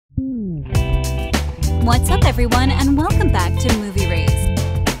What's up, everyone, and welcome back to Movie Raised.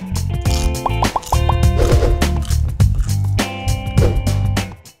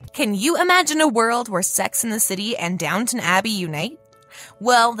 Can you imagine a world where Sex and the City and Downton Abbey unite?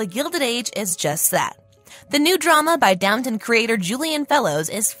 Well, The Gilded Age is just that. The new drama by Downton creator Julian Fellowes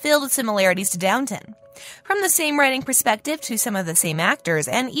is filled with similarities to Downton. From the same writing perspective to some of the same actors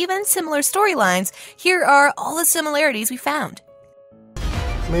and even similar storylines, here are all the similarities we found.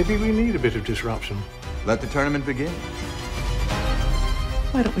 Maybe we need a bit of disruption. Let the tournament begin.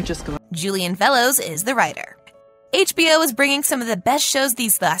 Why don't we just go? Julian Fellowes is the writer. HBO is bringing some of the best shows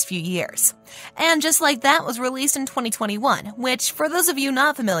these last few years. And Just Like That was released in 2021, which, for those of you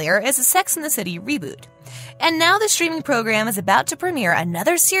not familiar, is a Sex and the City reboot. And now the streaming program is about to premiere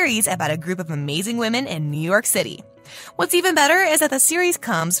another series about a group of amazing women in New York City. What's even better is that the series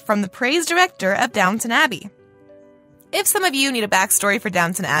comes from the praised director of Downton Abbey. If some of you need a backstory for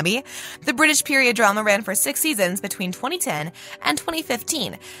Downton Abbey, the British period drama ran for 6 seasons between 2010 and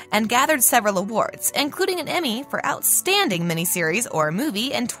 2015 and gathered several awards, including an Emmy for Outstanding Miniseries or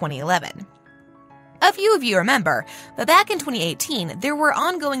Movie in 2011. A few of you remember, but back in 2018, there were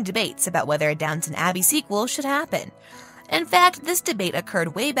ongoing debates about whether a Downton Abbey sequel should happen. In fact, this debate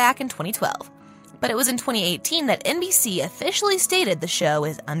occurred way back in 2012. But it was in 2018 that NBC officially stated the show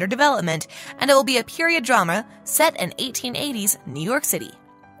is under development and it will be a period drama set in 1880s New York City.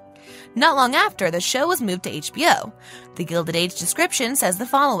 Not long after, the show was moved to HBO. The Gilded Age description says the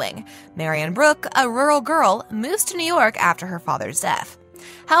following: Marion Brooke, a rural girl, moves to New York after her father's death.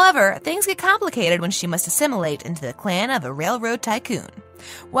 However, things get complicated when she must assimilate into the clan of a railroad tycoon.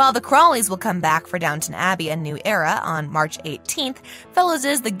 While the Crawleys will come back for Downton Abbey: A New Era on March 18th,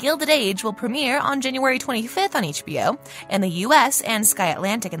 Fellowes' The Gilded Age will premiere on January 25th on HBO in the US and Sky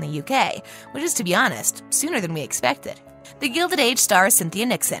Atlantic in the UK, which is, to be honest, sooner than we expected. The Gilded Age stars Cynthia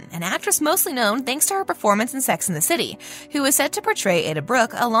Nixon, an actress mostly known thanks to her performance in Sex and the City, who is set to portray Ada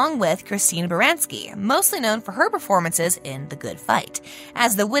Brooke along with Christine Baranski, mostly known for her performances in The Good Fight,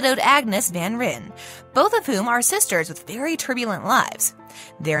 as the widowed Agnes Van Ryn, both of whom are sisters with very turbulent lives.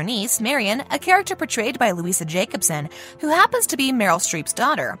 Their niece, Marion, a character portrayed by Louisa Jacobson, who happens to be Meryl Streep's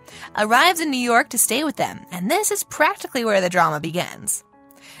daughter, arrives in New York to stay with them, and this is practically where the drama begins.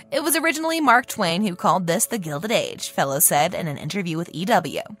 It was originally Mark Twain who called this The Gilded Age, Fellowes said in an interview with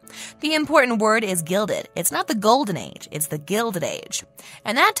EW. The important word is gilded. It's not the golden age, it's the Gilded Age.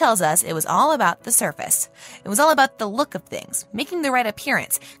 And that tells us it was all about the surface. It was all about the look of things, making the right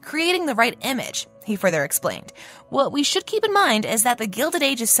appearance, creating the right image, he further explained. What we should keep in mind is that The Gilded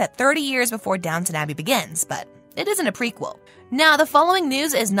Age is set 30 years before Downton Abbey begins, but it isn't a prequel. Now, the following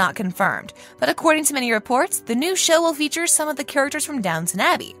news is not confirmed, but according to many reports, the new show will feature some of the characters from Downton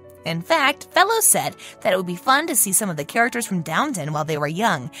Abbey. In fact, Fellowes said that it would be fun to see some of the characters from Downton while they were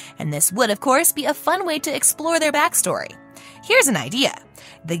young, and this would, of course, be a fun way to explore their backstory. Here's an idea.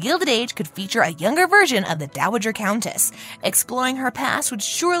 The Gilded Age could feature a younger version of the Dowager Countess. Exploring her past would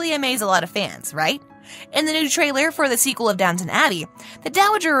surely amaze a lot of fans, right? In the new trailer for the sequel of Downton Abbey, the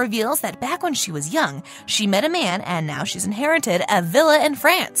Dowager reveals that back when she was young, she met a man and now she's inherited a villa in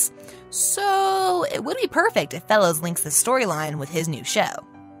France. So, it would be perfect if Fellowes links the storyline with his new show.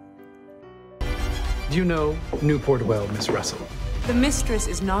 Do you know Newport well, Miss Russell? The mistress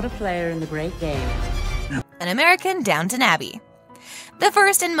is not a player in the great game. An American Downton Abbey. The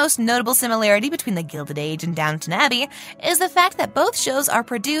first and most notable similarity between The Gilded Age and Downton Abbey is the fact that both shows are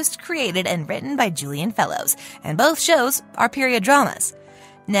produced, created, and written by Julian Fellowes, and both shows are period dramas.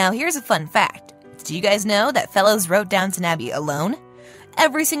 Now, here's a fun fact. Do you guys know that Fellowes wrote Downton Abbey alone?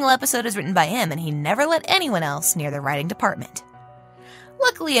 Every single episode is written by him, and he never let anyone else near the writing department.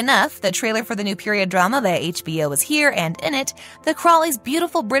 Luckily enough, the trailer for the new period drama by HBO is here, and in it, the Crawleys'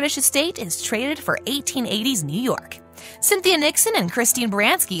 beautiful British estate is traded for 1880s New York. Cynthia Nixon and Christine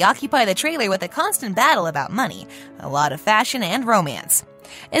Baranski occupy the trailer with a constant battle about money, a lot of fashion, and romance.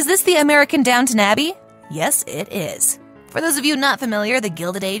 Is this the American Downton Abbey? Yes, it is. For those of you not familiar, the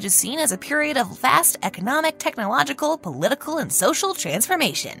Gilded Age is seen as a period of vast economic, technological, political, and social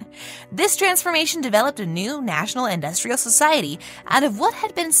transformation. This transformation developed a new national industrial society out of what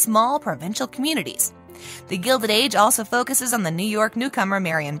had been small provincial communities. The Gilded Age also focuses on the New York newcomer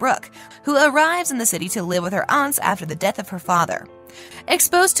Marion Brooke, who arrives in the city to live with her aunts after the death of her father.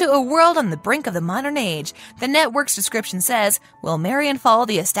 Exposed to a world on the brink of the modern age, the network's description says, will Marion follow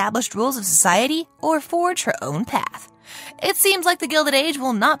the established rules of society or forge her own path? It seems like the Gilded Age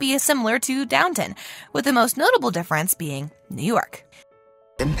will not be as similar to Downton, with the most notable difference being New York.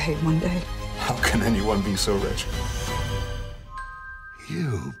 Been paid one day. How can anyone be so rich?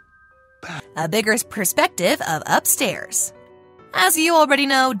 You. A bigger perspective of upstairs. As you already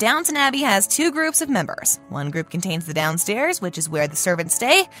know, Downton Abbey has two groups of members. One group contains the downstairs, which is where the servants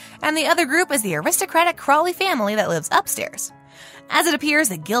stay, and the other group is the aristocratic Crawley family that lives upstairs. As it appears,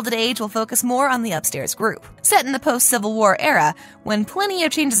 the Gilded Age will focus more on the upstairs group. Set in the post-Civil War era, when plenty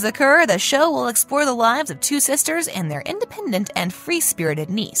of changes occur, the show will explore the lives of two sisters and their independent and free-spirited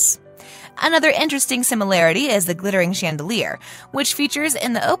niece. Another interesting similarity is the glittering chandelier, which features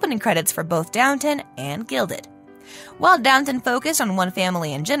in the opening credits for both Downton and Gilded. While Downton focused on one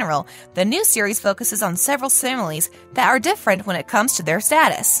family in general, the new series focuses on several families that are different when it comes to their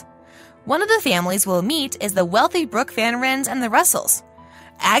status. One of the families we'll meet is the wealthy Brooke Van Rens and the Russells.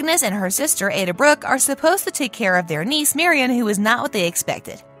 Agnes and her sister Ada Brooke are supposed to take care of their niece Marion, who is not what they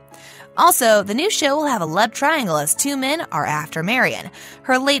expected. Also, the new show will have a love triangle as two men are after Marion,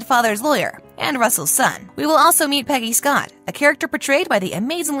 her late father's lawyer, and Russell's son. We will also meet Peggy Scott, a character portrayed by the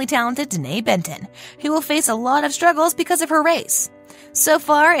amazingly talented Denee Benton, who will face a lot of struggles because of her race. So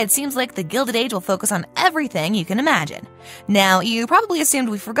far, it seems like the Gilded Age will focus on everything you can imagine. Now, you probably assumed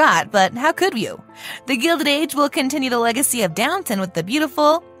we forgot, but how could you? The Gilded Age will continue the legacy of Downton with the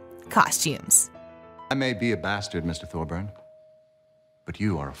beautiful costumes. I may be a bastard, Mr. Thorburn, but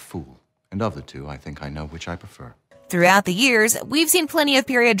you are a fool. And of the two, I think I know which I prefer. Throughout the years, we've seen plenty of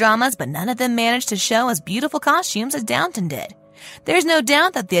period dramas, but none of them managed to show as beautiful costumes as Downton did. There's no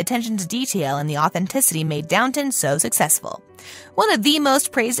doubt that the attention to detail and the authenticity made Downton so successful. One of the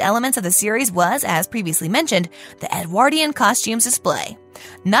most praised elements of the series was, as previously mentioned, the Edwardian costumes display.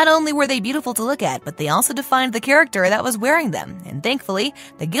 Not only were they beautiful to look at, but they also defined the character that was wearing them, and thankfully,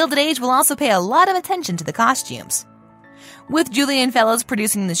 the Gilded Age will also pay a lot of attention to the costumes. With Julian Fellowes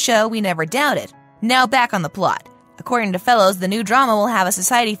producing the show, we never doubted. Now back on the plot. According to Fellowes, the new drama will have a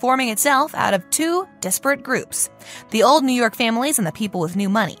society forming itself out of two disparate groups, the old New York families and the people with new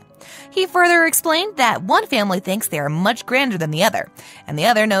money. He further explained that one family thinks they are much grander than the other, and the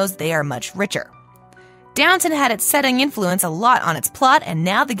other knows they are much richer. Downton had its setting influence a lot on its plot, and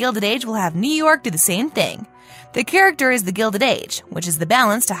now the Gilded Age will have New York do the same thing. The character is the Gilded Age, which is the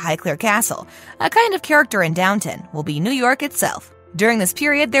balance to Highclere Castle. A kind of character in Downton will be New York itself. During this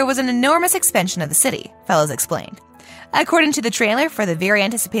period, there was an enormous expansion of the city, Fellowes explained. According to the trailer for the very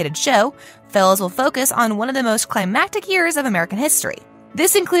anticipated show, Fellowes will focus on one of the most climactic years of American history.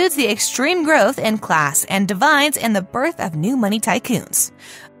 This includes the extreme growth in class and divides and the birth of new money tycoons.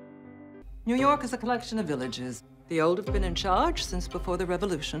 New York is a collection of villages. The old have been in charge since before the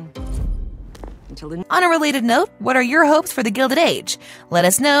Revolution. On a related note, what are your hopes for the Gilded Age? Let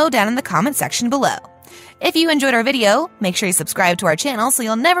us know down in the comment section below. If you enjoyed our video, make sure you subscribe to our channel so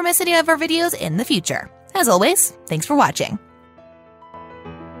you'll never miss any of our videos in the future. As always, thanks for watching.